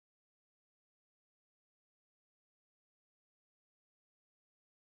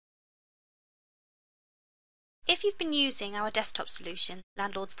If you've been using our desktop solution,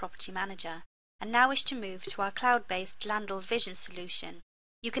 Landlord's Property Manager, and now wish to move to our cloud-based Landlord Vision solution,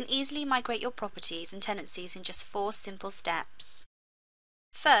 you can easily migrate your properties and tenancies in just 4 simple steps.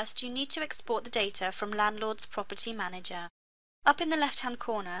 First, you need to export the data from Landlord's Property Manager. Up in the left-hand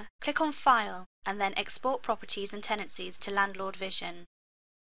corner, click on File and then Export Properties and Tenancies to Landlord Vision.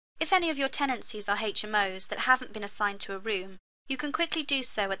 If any of your tenancies are HMOs that haven't been assigned to a room, you can quickly do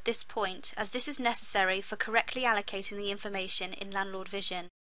so at this point, as this is necessary for correctly allocating the information in Landlord Vision.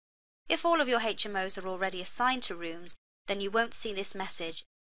 If all of your HMOs are already assigned to rooms, then you won't see this message.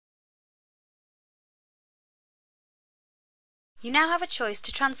 You now have a choice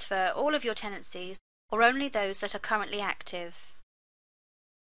to transfer all of your tenancies or only those that are currently active.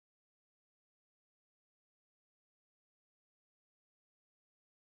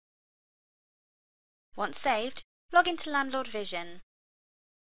 Once saved, log into Landlord Vision.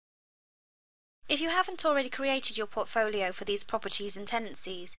 If you haven't already created your portfolio for these properties and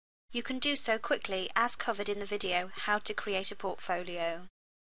tenancies, you can do so quickly as covered in the video How to Create a Portfolio.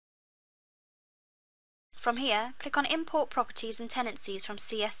 From here, click on Import Properties and Tenancies from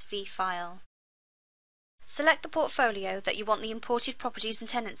CSV File. Select the portfolio that you want the imported properties and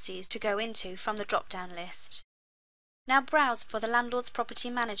tenancies to go into from the drop-down list. Now browse for the Landlord's Property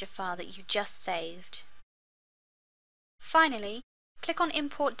Manager file that you just saved. Finally, click on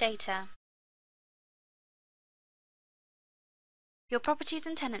Import Data. Your properties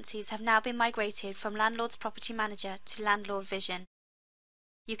and tenancies have now been migrated from Landlord's Property Manager to Landlord Vision.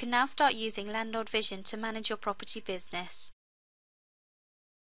 You can now start using Landlord Vision to manage your property business.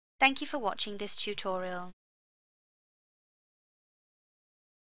 Thank you for watching this tutorial.